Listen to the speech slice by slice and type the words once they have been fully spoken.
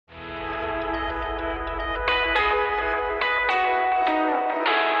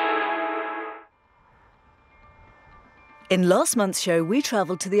In last month's show, we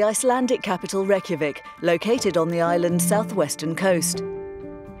travelled to the Icelandic capital Reykjavik, located on the island's southwestern coast.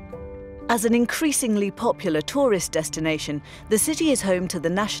 As an increasingly popular tourist destination, the city is home to the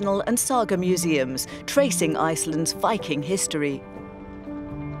National and Saga museums, tracing Iceland's Viking history.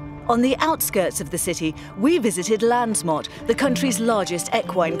 On the outskirts of the city, we visited Landsmót, the country's largest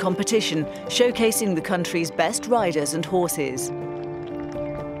equine competition, showcasing the country's best riders and horses.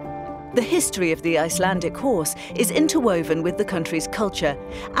 The history of the Icelandic horse is interwoven with the country's culture,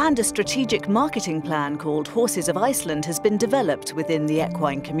 and a strategic marketing plan called Horses of Iceland has been developed within the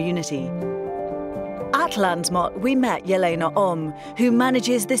equine community. At Landsmót, we met Jelena who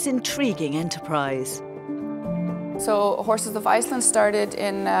manages this intriguing enterprise. So Horses of Iceland started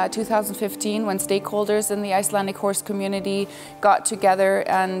in 2015 when stakeholders in the Icelandic horse community got together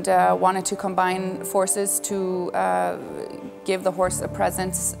and wanted to combine forces to give the horse a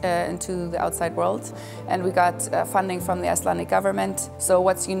presence into the outside world. And we got funding from the Icelandic government. So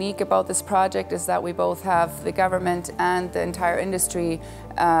what's unique about this project is that we both have the government and the entire industry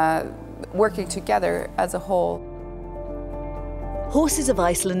working together as a whole. Horses of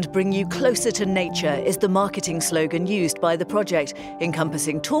Iceland bring you closer to nature is the marketing slogan used by the project,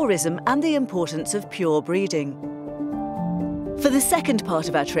 encompassing tourism and the importance of pure breeding. For the second part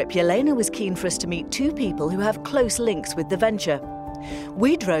of our trip, Jelena was keen for us to meet two people who have close links with the venture.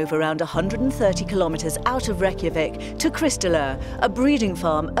 We drove around 130 kilometres out of Reykjavik to Hrísdalur, a breeding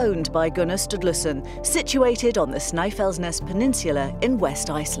farm owned by Gunnar Sturluson, situated on the Snæfellsnes Peninsula in West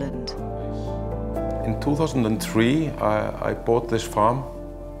Iceland. In 2003, I bought this farm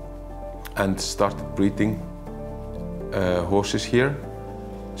and started breeding horses here.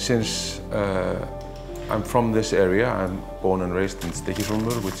 Since I'm from this area, I'm born and raised in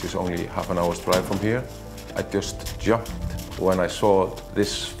Stykkishólmur, which is only half an hour's drive from here. I just jumped when I saw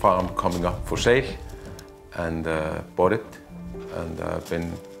this farm coming up for sale and bought it, and I've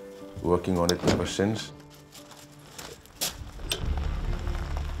been working on it ever since.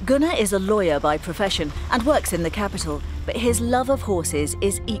 Gunnar is a lawyer by profession and works in the capital, but his love of horses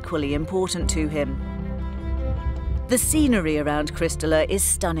is equally important to him. The scenery around Hrísdalur is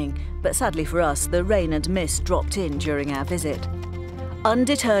stunning, but sadly for us, the rain and mist dropped in during our visit.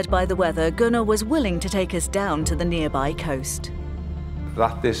 Undeterred by the weather, Gunnar was willing to take us down to the nearby coast.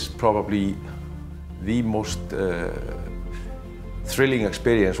 That is probably the most thrilling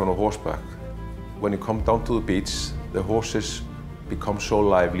experience on a horseback. When you come down to the beach, the horses become so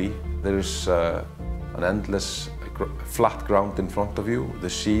lively. There is an endless flat ground in front of you. The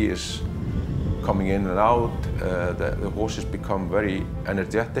sea is coming in and out. The horses become very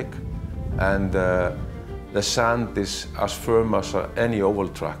energetic, and the sand is as firm as any oval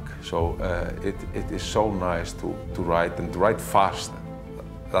track. So it is so nice to ride, and to ride fast.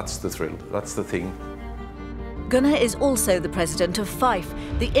 That's the thrill, that's the thing. Gunnar is also the president of FEIF,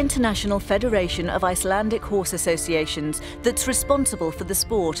 the International Federation of Icelandic Horse Associations that's responsible for the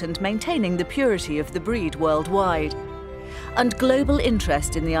sport and maintaining the purity of the breed worldwide. And global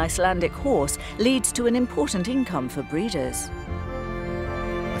interest in the Icelandic horse leads to an important income for breeders.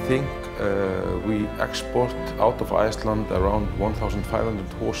 I think we export out of Iceland around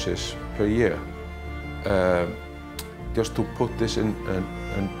 1,500 horses per year. Just to put this in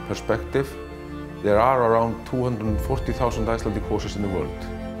perspective, there are around 240,000 Icelandic horses in the world.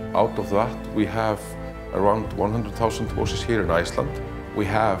 Out of that, we have around 100,000 horses here in Iceland. We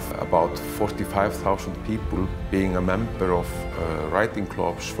have about 45,000 people being a member of riding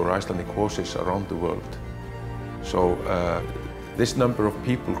clubs for Icelandic horses around the world. So this number of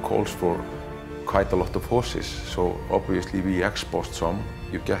people calls for quite a lot of horses. So obviously we export some.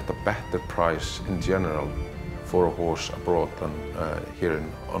 You get a better price in general for a horse abroad than here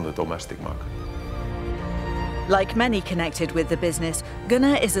on the domestic market. Like many connected with the business,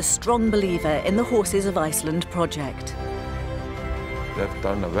 Gunnar is a strong believer in the Horses of Iceland project. They've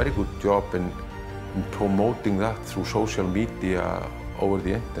done a very good job in promoting that through social media over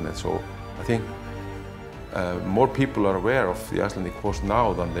the internet. So I think more people are aware of the Icelandic horse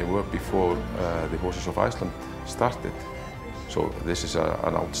now than they were before the Horses of Iceland started. So this is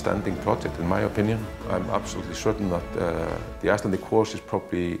an outstanding project, in my opinion. I'm absolutely certain that the Icelandic horse is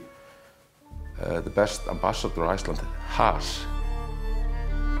probably the best ambassador Iceland has.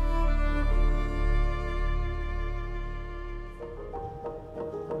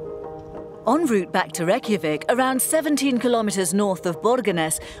 En route back to Reykjavik, around 17 kilometres north of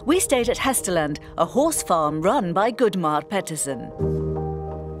Borgarnes, we stayed at Hestaland, a horse farm run by Guðmar Pétursson.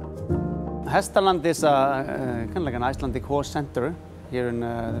 Hestaland is kind of like an Icelandic horse center here in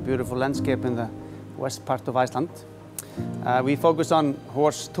the beautiful landscape in the west part of Iceland. We focus on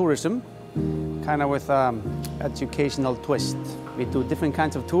horse tourism. kind of with an educational twist. We do different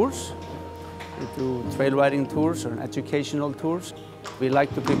kinds of tours. We do trail riding tours or educational tours. We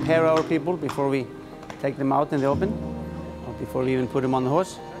like to prepare our people before we take them out in the open, or before we even put them on the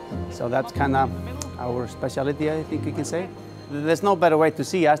horse. So that's kind of our specialty, I think you can say. There's no better way to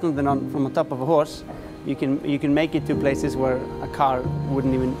see Iceland than from the top of a horse. You can make it to places where a car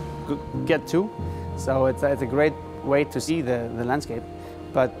wouldn't even get to. So it's a great way to see the landscape.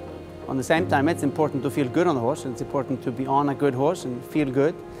 But on the same time, it's important to feel good on the horse. It's important to be on a good horse and feel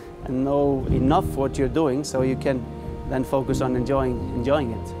good and know enough what you're doing so you can then focus on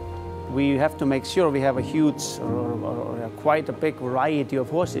enjoying it. We have to make sure we have a huge or quite a big variety of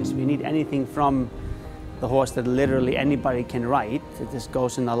horses. We need anything from the horse that literally anybody can ride. It just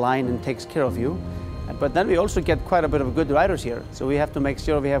goes in a line and takes care of you. But then we also get quite a bit of good riders here. So we have to make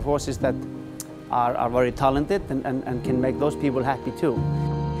sure we have horses that are very talented and can make those people happy too.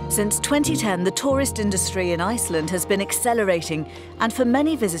 Since 2010, the tourist industry in Iceland has been accelerating, and for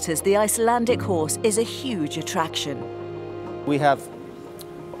many visitors, the Icelandic horse is a huge attraction. We have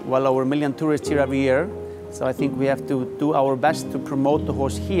well over 1 million tourists here every year, so I think we have to do our best to promote the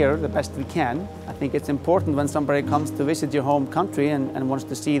horse here the best we can. I think it's important when somebody comes to visit your home country and wants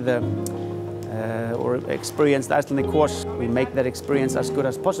to see or experience the Icelandic horse, we make that experience as good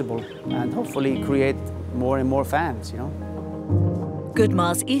as possible and hopefully create more and more fans, you know.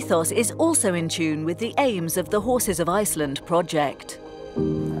 Guðmar's ethos is also in tune with the aims of the Horses of Iceland project.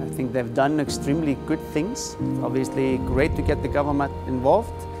 I think they've done extremely good things. It's obviously great to get the government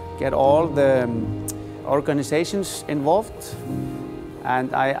involved, get all the organizations involved,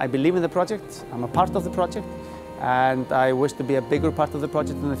 and I believe in the project. I'm a part of the project, and I wish to be a bigger part of the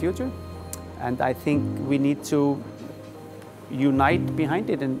project in the future. And I think we need to unite behind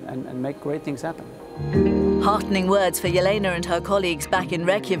it and make great things happen. Heartening words for Jelena and her colleagues back in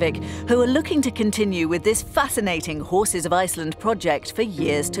Reykjavik, who are looking to continue with this fascinating Horses of Iceland project for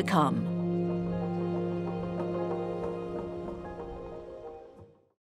years to come.